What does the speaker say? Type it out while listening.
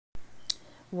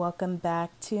Welcome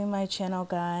back to my channel,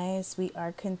 guys. We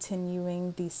are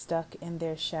continuing the stuck in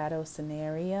their shadow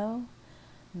scenario.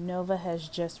 Nova has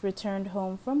just returned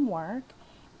home from work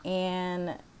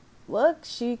and look,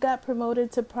 she got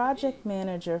promoted to project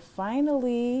manager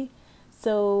finally.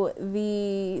 So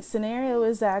the scenario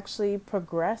is actually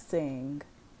progressing.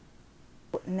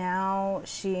 Now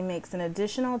she makes an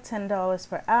additional $10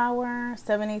 per hour,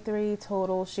 73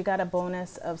 total. She got a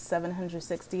bonus of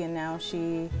 760 and now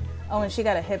and she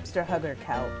got a hipster hugger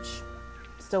couch.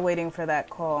 Still waiting for that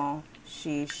call.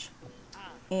 Sheesh.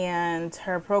 And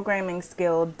her programming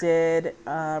skill did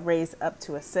raise up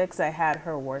to a 6. I had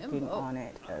her working on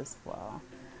it as well.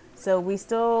 So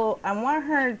I want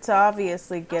her to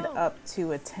obviously get up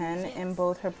to a 10 in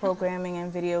both her programming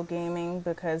and video gaming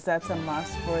because that's a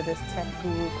must for this tech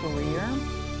guru career.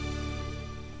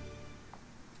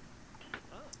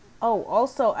 Oh,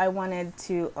 also I wanted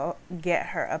to get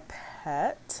her a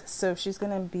pet. So she's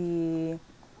going to be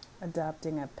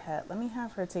adopting a pet. Let me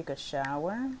have her take a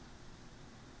shower.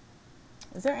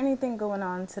 Is there anything going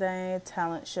on today?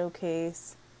 Talent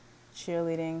showcase,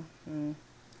 cheerleading,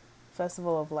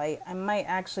 Festival of Light. I might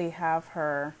actually have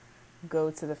her go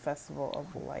to the Festival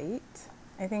of Light.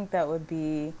 I think that would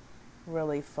be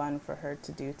really fun for her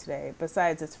to do today.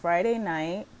 Besides, it's Friday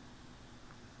night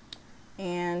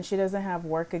and she doesn't have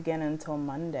work again until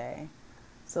Monday.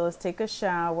 So let's take a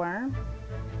shower.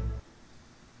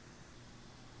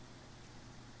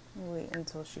 Wait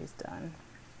until she's done.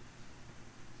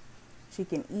 She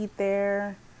can eat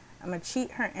there. I'm going to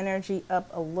cheat her energy up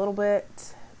a little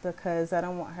bit because I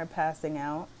don't want her passing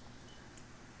out.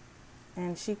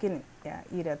 And she can,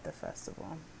 eat at the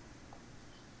festival.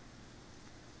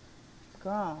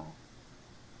 Girl.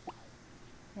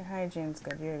 Your hygiene's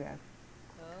good. You're good.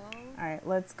 Oh. All right,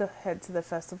 let's go head to the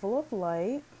Festival of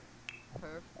Light.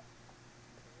 Perfect.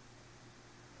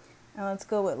 And let's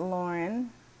go with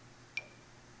Lauren.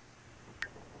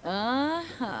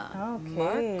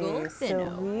 Okay,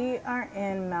 so we are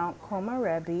in Mount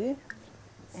Komarebi,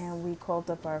 and we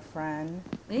called up our friend,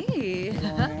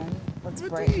 Lauren. Let's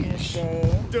brighten his day.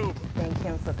 Thank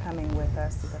him for coming with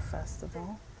us to the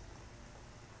festival.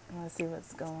 And let's see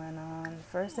what's going on.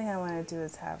 First thing I want to do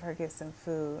is have her get some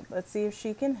food. Let's see if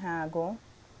she can haggle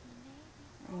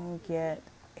and get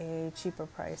a cheaper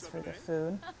price for the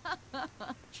food.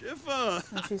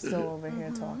 And she's still over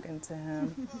here talking to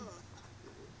him.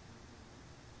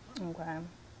 Okay.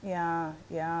 Yeah.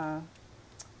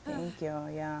 Thank you.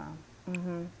 Yeah.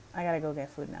 I gotta go get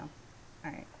food now.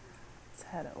 All right. Let's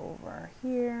head over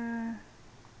here.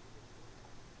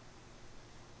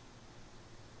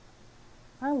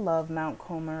 I love Mount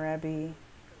Komarebi.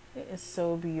 It is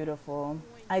so beautiful.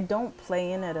 I don't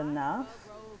play in it enough,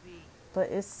 but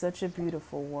it's such a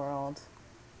beautiful world.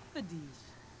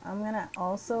 I'm gonna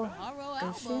also. Is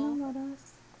she gonna let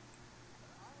us?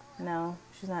 No,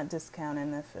 she's not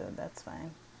discounting the food. That's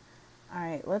fine. All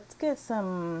right, let's get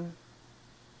some.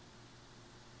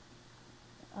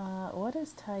 What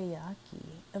is taiyaki?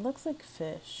 It looks like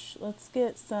fish. Let's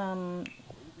get some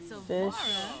fish.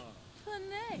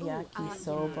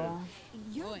 Yakisoba.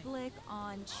 Your blick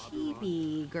on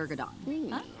chibi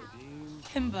gurgadon. Huh?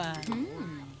 Kimba.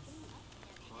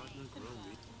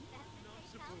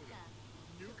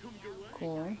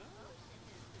 Cool.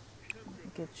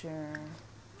 Get your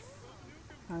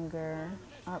hunger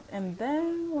up, and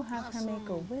then we'll have her make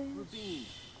a wish.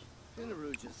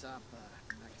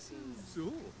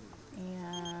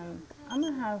 And I'm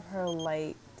gonna have her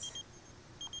light.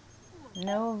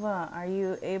 Nova, are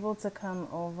you able to come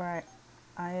over?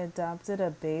 I adopted a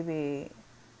baby.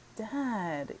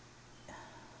 Dad. Oh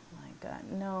my God,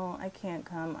 no, I can't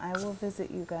come. I will visit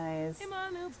you guys maybe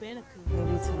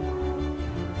tomorrow.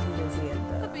 I'm busy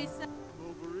at the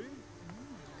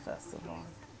festival.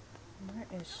 Where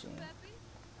is she?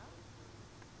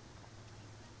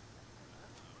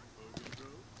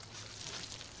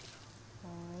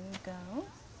 There you go.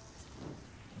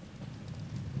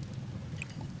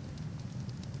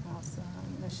 Awesome.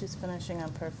 And she's finishing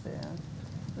up her food.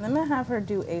 And I'm going to have her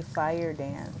do a fire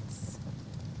dance.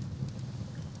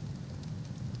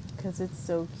 Because it's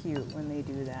so cute when they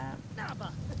do that.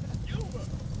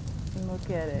 Look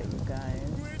at it, you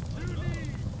guys.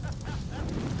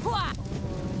 Oh my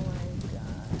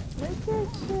God. Look at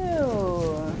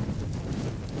you.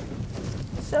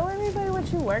 Show everybody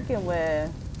what you're working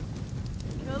with.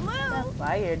 That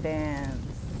fire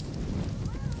dance.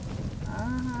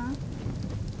 Oh.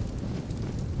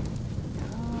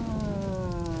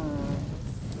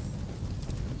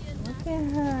 Look at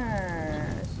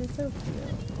her. She's so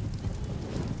cute.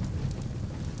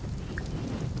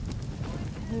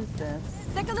 Who's this?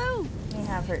 Sekaloo! Let me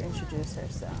have her introduce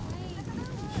herself.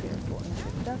 Cheerful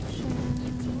introduction.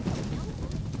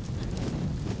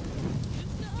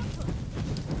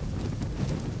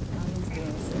 Oh, he's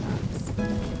doing sit-ups.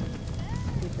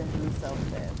 Keeping himself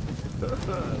fit.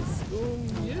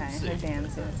 Okay, her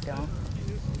dancing, let's go.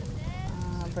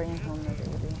 Bringing home the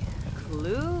baby.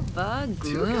 Kluva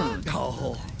Gloon.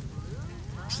 Oh.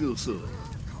 Sul.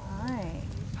 Hi.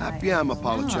 Hapiama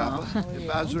Palachapa.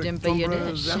 Ibazra Dimpa Tumbra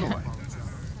Yiddish. Zemaway.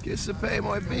 Kisape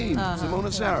Moy Bean.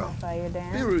 Simona Saro. Fire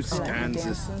dance. Biru So let me Stanzas.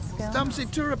 dance and skill. Stamsi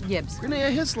Turip. Yibs. Grenea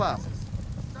Hislop.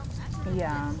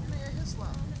 Yeah.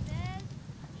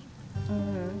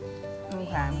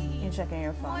 Okay. You checking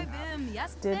your phone.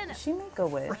 Did she make a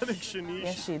wish?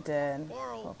 Yes, she did.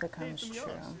 Hope it comes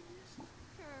true.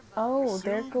 Oh,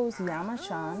 there goes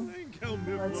Yama-chan.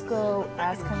 Let's go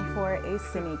ask him for a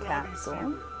Cine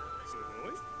capsule.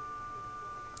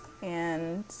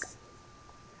 And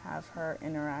have her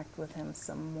interact with him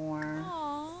some more.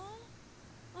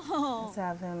 Let's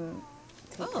have him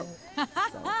take a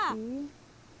selfie.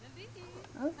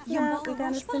 Oh, yeah, we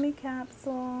got a Cine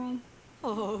capsule.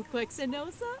 Oh,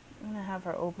 Quixinosa? I'm gonna have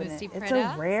her open it. Misty It's a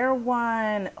Preda? rare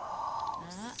one.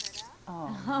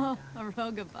 Oh,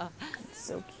 Arogaba. it's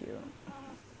so cute.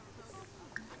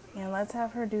 And let's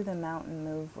have her do the mountain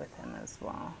move with him as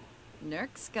well.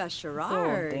 Nerkska It's a little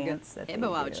Shararg. dance that they do.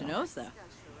 Ibawauchinosa.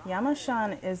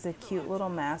 Yama-chan is a cute little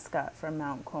mascot from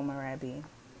Mount Komorebi.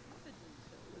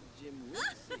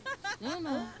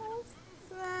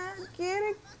 Get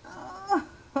it?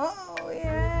 Oh,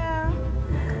 yeah.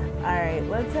 All right,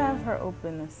 let's have her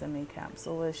open the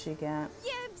semi-capsule. What does she get?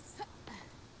 Yibs.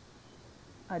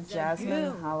 A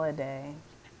Jasmine Holiday.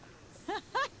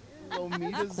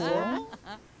 Lomita Cool. Zero.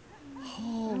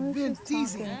 Oh, Who is she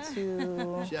Vince talking to?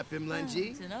 Chapim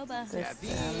Lanji. This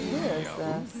Who is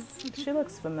this? She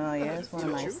looks familiar. It's one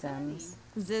of my Sims.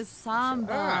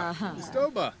 Zisamba.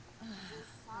 Stoba.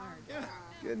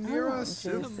 Get near us.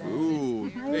 Jason. Ooh,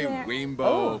 Hi hey, there.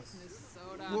 Rainbow.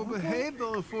 We'll behave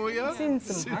though for you. Seen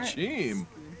some hearts. Sachim.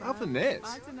 Alpha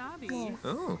Nets.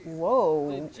 Oh.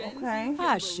 Whoa. Okay.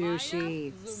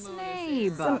 Hashushi.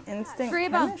 Snabe. Some instant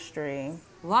Freba. chemistry.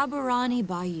 Wabarani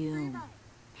Bayum.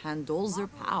 Pandolzer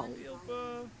Pow.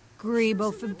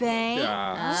 Grebo Fabay.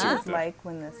 Yeah. It's like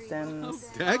when the Sims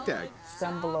Tag.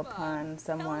 stumble upon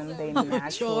someone they Jorg.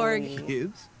 naturally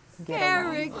Gibbs. get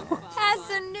Eric. along with.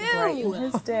 Hasanu. Brighten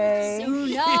his day.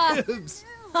 Una. Gibbs.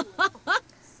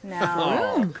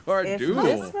 Now, if Cardoodle.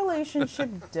 this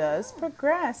relationship does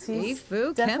progress, he's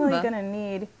Ifu definitely Kemba. gonna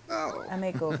need Oh, a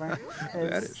makeover.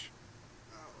 That 'Cause is.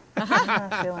 I'm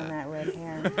not feeling that red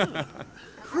hair.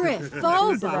 It's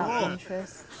Crifoba. about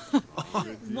interest.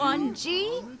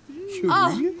 1G.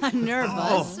 Oh,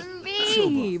 nervous.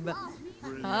 Beeb.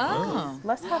 Oh.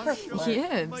 Let's have her flirt.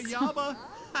 Yibs. Yaba.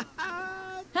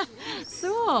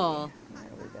 Soul.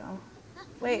 There we go.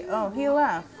 Wait, oh, he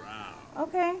left.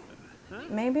 Okay.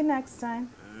 Maybe next time.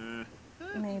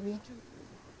 Maybe.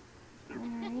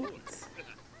 Alright.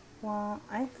 Well,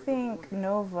 I think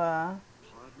Nova,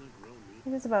 I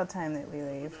think it's about time that we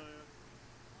leave.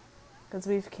 Because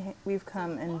we've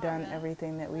come and done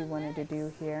everything that we wanted to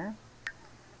do here.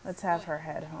 Let's have her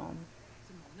head home.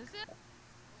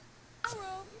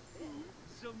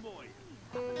 She'll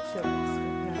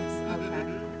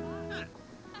okay.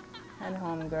 Head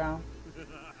home, girl.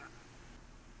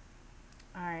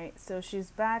 Alright, so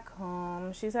she's back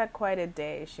home. She's had quite a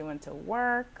day. She went to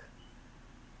work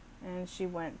and she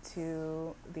went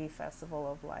to the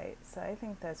Festival of Lights. So I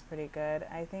think that's pretty good.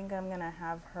 I think I'm gonna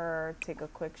have her take a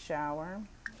quick shower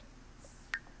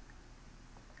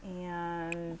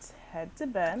and head to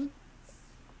bed.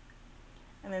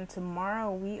 And then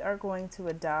tomorrow we are going to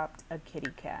adopt a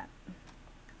kitty cat.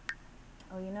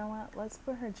 Oh, you know what? Let's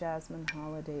put her Jasmine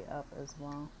Holiday up as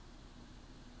well.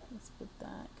 Let's put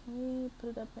that. Can we put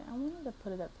it up? I wanted to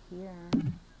put it up here.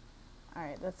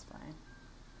 Alright, that's fine.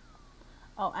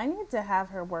 Oh, I need to have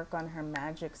her work on her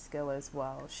magic skill as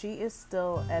well. She is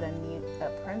still at a neat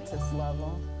apprentice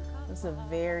level. This is a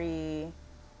very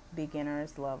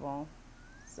beginner's level.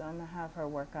 So I'm going to have her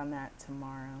work on that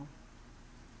tomorrow.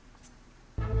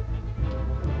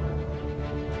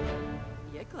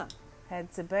 Yikla.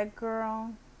 Head to bed,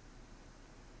 girl.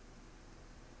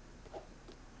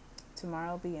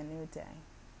 Tomorrow will be a new day.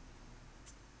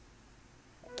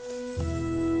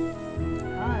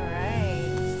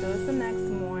 Alright, so it's the next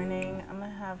morning. I'm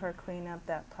going to have her clean up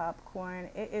that popcorn.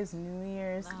 It is New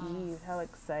Year's Eve. How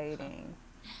exciting.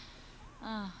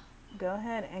 Go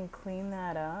ahead and clean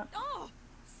that up. Oh,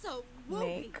 so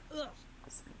Make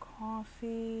some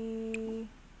coffee.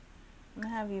 I'm going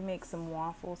to have you make some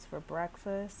waffles for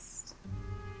breakfast.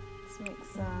 Let's make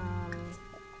some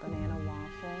banana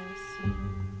waffles.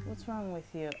 What's wrong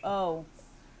with you? Oh,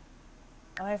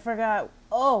 I forgot.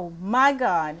 Oh my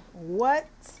God. What?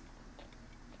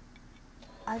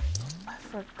 I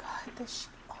forgot that she,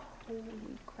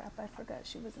 holy crap, I forgot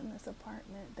she was in this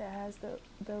apartment that has the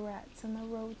rats and the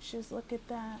roaches. Look at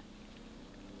that.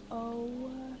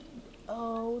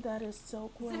 Oh, that is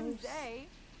so gross.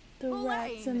 The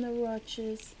rats and the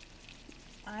roaches.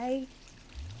 I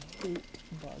hate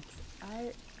bugs.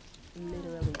 I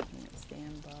literally can't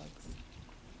stand bugs.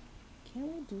 Can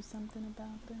we do something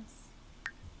about this?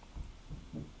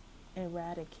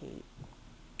 Eradicate.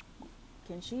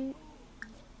 Can she?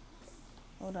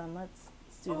 Hold on, let's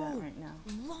do that right now.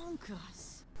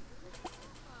 Lonkus.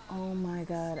 Oh my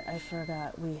God, I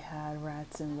forgot we had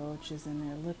rats and roaches in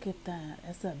there. Look at that.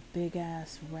 It's a big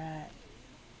ass rat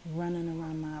running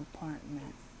around my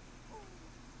apartment.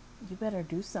 You better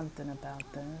do something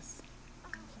about this.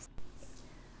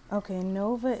 Okay,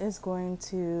 Nova is going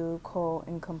to call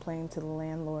and complain to the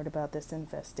landlord about this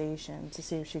infestation to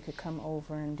see if she could come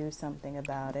over and do something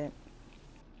about it.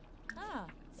 Ah.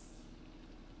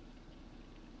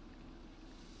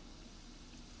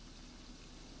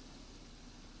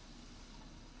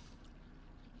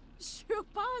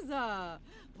 Shupaza.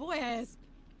 Pues.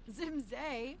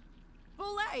 Zimze.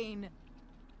 Bolain.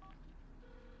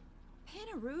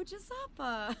 Panaru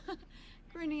Jasapa.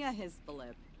 Grinia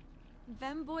Hisbalip.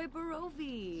 Vemboy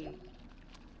Barovi.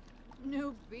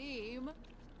 New Beam.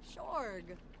 Shorg.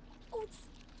 Oots.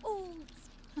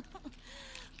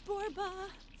 Borba.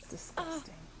 It's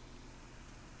disgusting.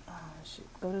 Oh, shoot.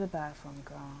 Go to the bathroom,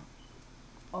 girl.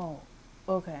 Oh,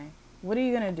 okay. What are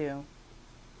you gonna do?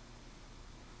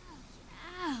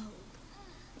 Ow.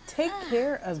 Take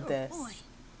care of this. Boy.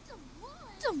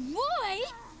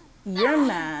 You're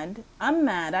mad. I'm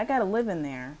mad. I gotta live in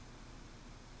there.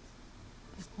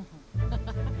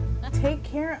 Take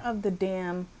care of the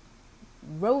damn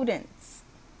rodents.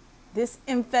 This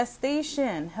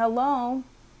infestation. Hello?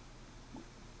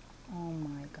 Oh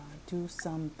my God. Do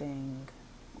something.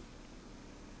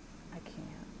 I can't.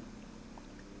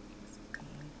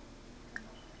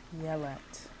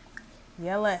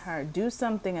 Yell at her. Do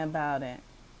something about it.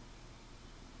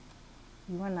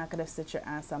 You are not going to sit your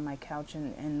ass on my couch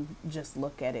and just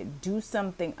look at it. Do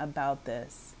something about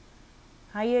this.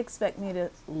 How you expect me to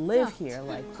live here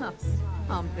like this?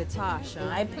 Batasha.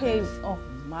 I pay. Oh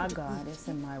my God, it's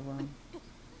in my room.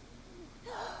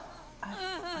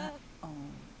 Oh,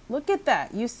 look at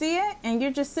that. You see it? And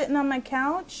you're just sitting on my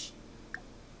couch?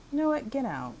 You know what? Get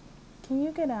out. Can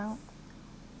you get out?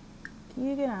 Can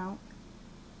you get out?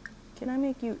 Can I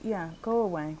make you? Yeah, go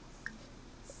away.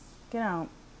 Get out.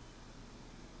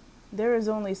 There is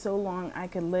only so long I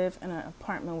could live in an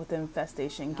apartment with an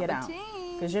infestation. Get out.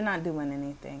 Because you're not doing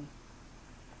anything.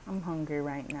 I'm hungry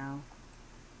right now.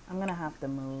 I'm going to have to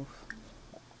move.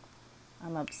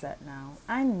 I'm upset now.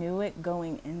 I knew it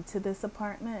going into this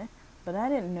apartment, but I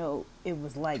didn't know it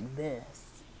was like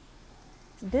this.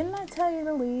 Didn't I tell you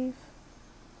to leave?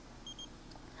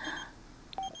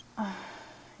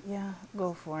 Yeah,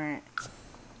 go for it.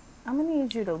 I'm going to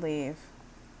need you to leave.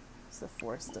 It's a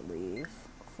force to leave.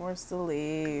 Forced to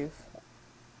leave.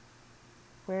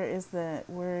 Where is it?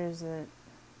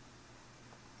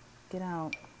 Get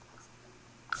out.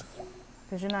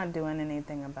 Because you're not doing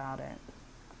anything about it.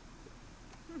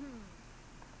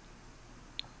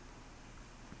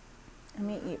 Let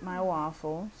me eat my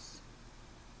waffles.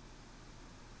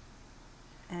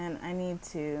 And I need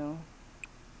to...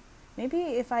 Maybe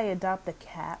if I adopt a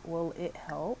cat, will it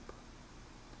help?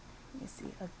 Let me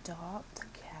see. Adopt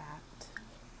cat.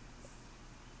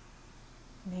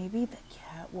 Maybe the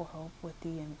cat will help with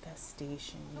the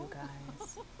infestation, you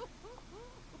guys.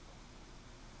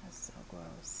 That's so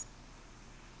gross.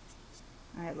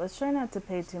 Alright, let's try not to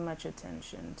pay too much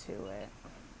attention to it.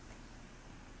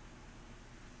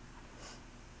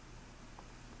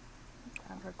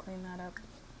 Have her clean that up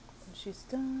when she's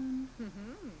done.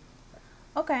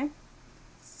 Okay.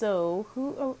 So,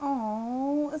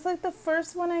 oh, it's like the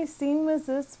first one I seen was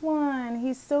this one.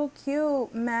 He's so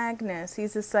cute. Magnus.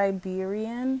 He's a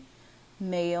Siberian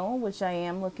male, which I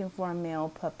am looking for a male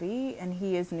puppy, and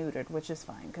he is neutered, which is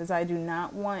fine, because I do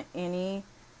not want any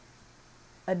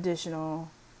additional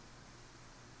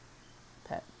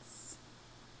pets.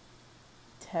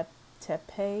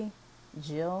 Tepe,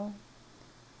 Jill.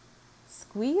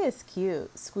 Squee is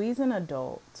cute. Squee's an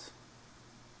adult.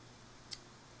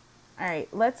 Alright,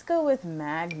 let's go with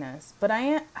Magnus. But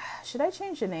should I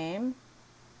change the name?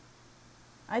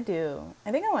 I do.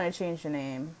 I think I want to change the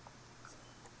name.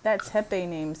 That Tepe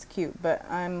name's cute, but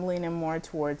I'm leaning more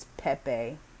towards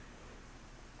Pepe.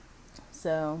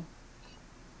 So,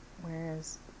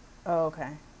 Where's... Oh,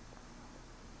 okay.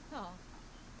 Oh.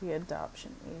 The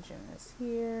adoption agent is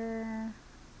here.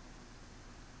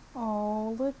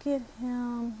 Oh, look at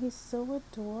him. He's so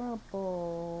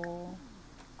adorable.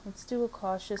 Let's do a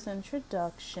cautious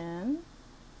introduction.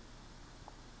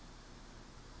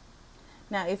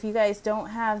 Now, if you guys don't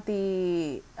have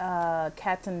the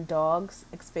Cats and Dogs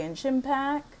expansion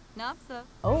pack, Napsa.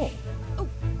 oh,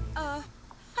 Oh,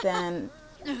 then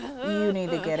you need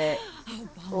to get it.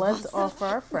 Let's offer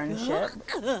our friendship.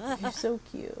 You're so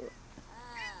cute.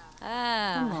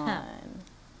 Come on.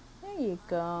 There you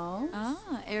go.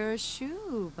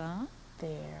 Erashuba.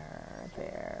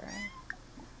 There.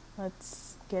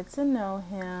 Let's get to know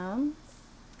him.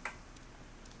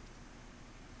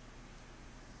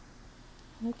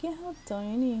 Look at how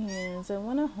tiny he is. I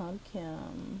want to hug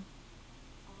him.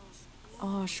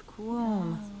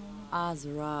 Oshkum.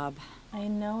 Azrab. I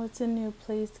know it's a new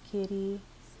place, kitty,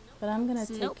 but I'm going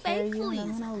to take care of you and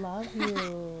I'm going to love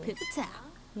you. Pipita.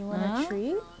 You want a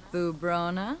treat?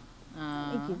 Bubrona.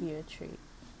 Let me give you a treat.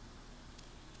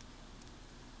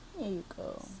 Here you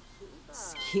go.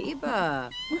 Skiba.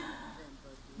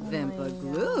 Vimpa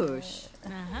Gloosh.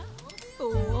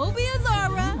 Obia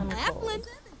Zara. Applin.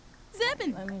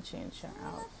 Zebin. Let me change your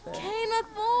outfit. Kana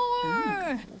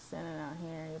Thor. You're standing out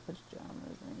here, your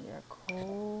pajamas, and you're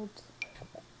cold.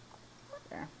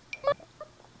 There.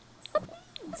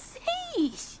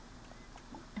 Sheesh.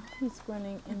 He's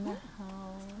running in the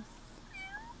house.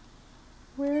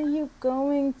 Where are you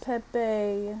going,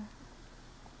 Pepe?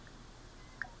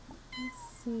 Let's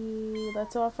see.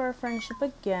 Let's offer our friendship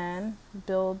again.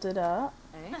 Build it up.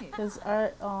 Because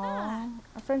our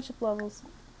friendship level's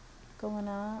going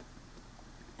up.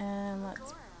 And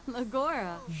let's...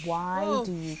 Lagora. Why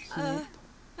do you keep...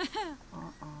 Okay.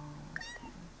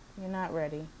 You're not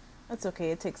ready. That's okay.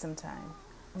 It takes some time.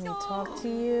 Let me talk to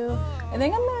you. I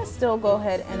think I'm going to still go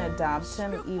ahead and adopt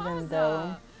him even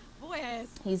though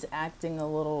he's acting a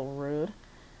little rude.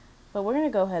 But we're going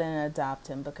to go ahead and adopt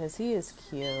him because he is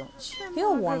cute.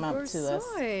 He'll warm up to us.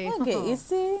 Look at you,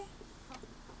 see?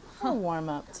 He'll warm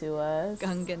up to us.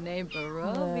 Gungane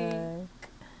Barobi. Look.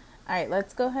 Alright,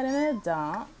 let's go ahead and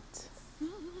adopt.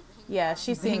 Yeah,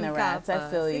 she's seen the rats. I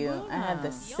feel you. I had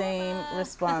the same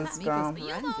response, girl.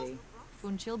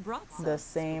 The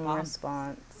same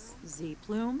response.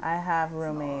 Z-Plume. I have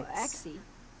roommates. Exy.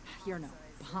 You're no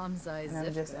bombs-eye And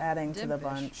I'm just adding to the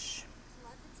bunch.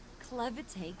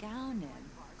 Clevite Gaunin.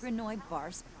 Grenoi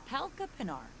Bars Pelka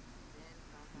Pinar.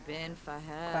 Bin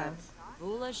Fahed.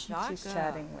 Bula Shaka. She's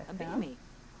chatting with him.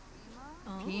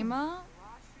 Pima.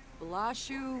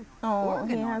 Blashu. Oh,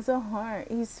 he has a heart.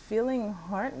 He's feeling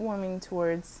heartwarming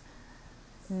towards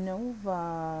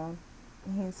Novah.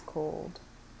 He's cold.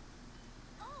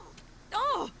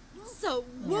 Oh, so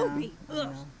whoopy.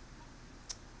 Yeah,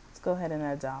 let's go ahead and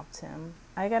adopt him.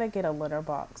 I gotta get a litter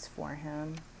box for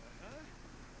him.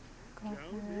 Go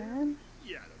ahead.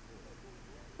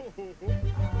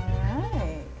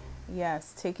 Alright.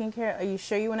 Yes, taking care. Are you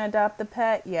sure you want to adopt the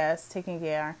pet? Yes, taking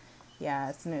care. Yeah,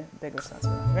 it's a new, big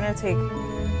responsibility. We're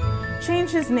gonna change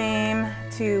his name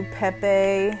to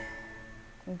Pepe.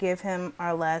 Give him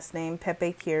our last name,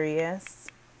 Pepe Curious.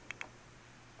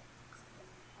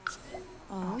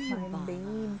 Oh, my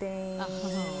baby.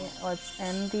 Let's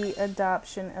end the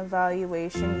adoption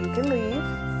evaluation. You can leave.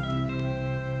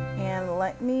 And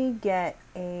let me get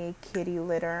a kitty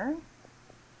litter.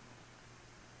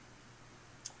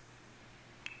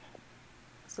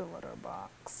 It's a litter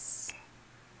box.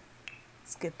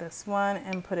 Let's get this one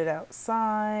and put it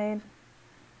outside.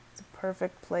 It's a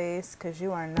perfect place because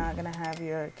you are not going to have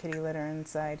your kitty litter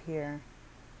inside here.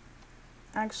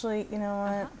 Actually, you know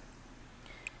what?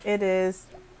 It is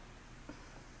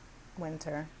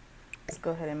winter. Let's go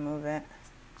ahead and move it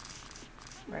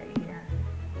right here.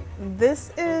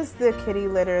 This is the kitty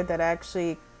litter that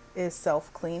actually is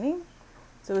self-cleaning.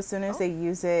 So as soon as they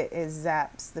use it, it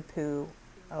zaps the poo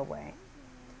away.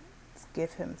 Let's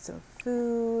give him some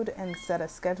food and set a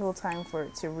schedule time for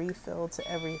it to refill to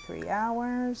every 3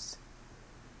 hours.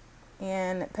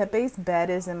 And Pepe's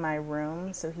bed is in my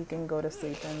room, so he can go to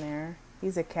sleep in there.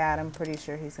 He's a cat. I'm pretty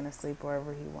sure he's going to sleep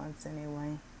wherever he wants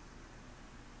anyway.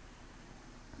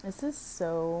 This is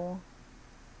so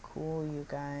cool, you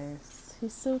guys.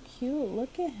 He's so cute.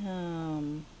 Look at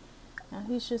him. Now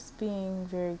he's just being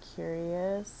very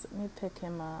curious. Let me pick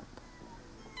him up.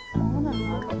 I want to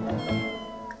hug him.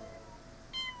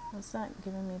 It's not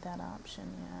giving me that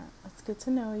option yet. Let's get to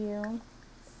know you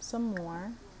some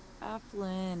more.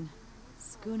 Aflin.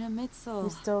 Skuna Mitzel. We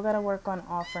still got to work on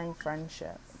offering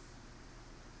friendship.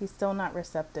 He's still not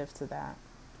receptive to that.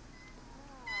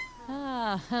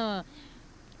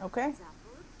 Okay?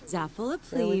 Zaffala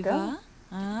There we go. Pleva.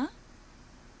 Huh?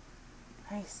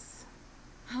 Nice.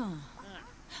 Huh.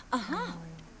 Uh-huh.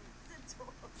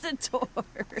 Zator.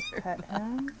 Pet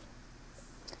him.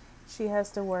 She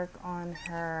has to work on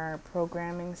her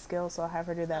programming skills, so I'll have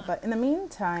her do that. But in the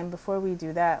meantime, before we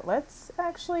do that, let's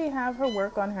actually have her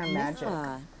work on her magic.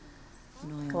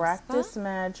 Practice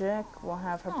magic. We'll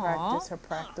have her practice her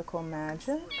practical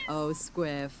magic. Oh,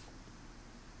 Squiff.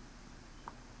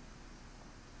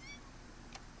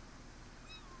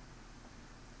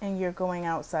 And you're going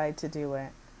outside to do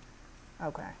it.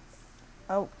 Okay.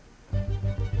 Oh.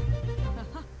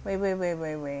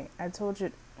 Wait. I told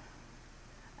you.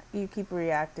 You keep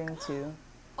reacting to.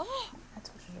 I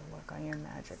told you to work on your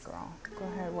magic, girl. Go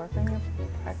ahead, work on your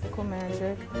practical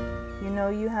magic. You know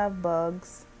you have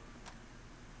bugs.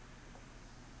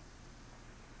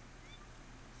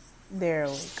 There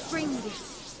we go.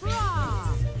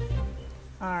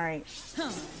 Alright.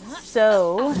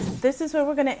 So, this is where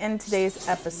we're going to end today's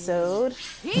episode.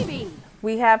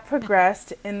 We have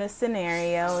progressed in the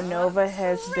scenario. Novah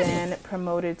has been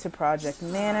promoted to project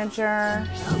manager.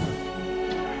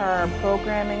 Her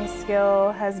programming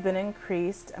skill has been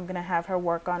increased. I'm going to have her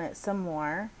work on it some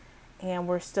more. And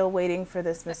we're still waiting for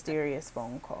this mysterious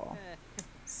phone call.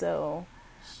 So,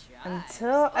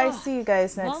 until I see you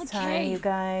guys next time, you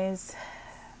guys,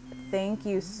 thank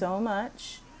you so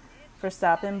much for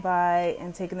stopping by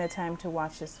and taking the time to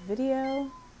watch this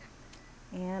video.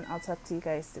 And I'll talk to you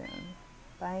guys soon.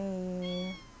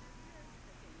 Bye.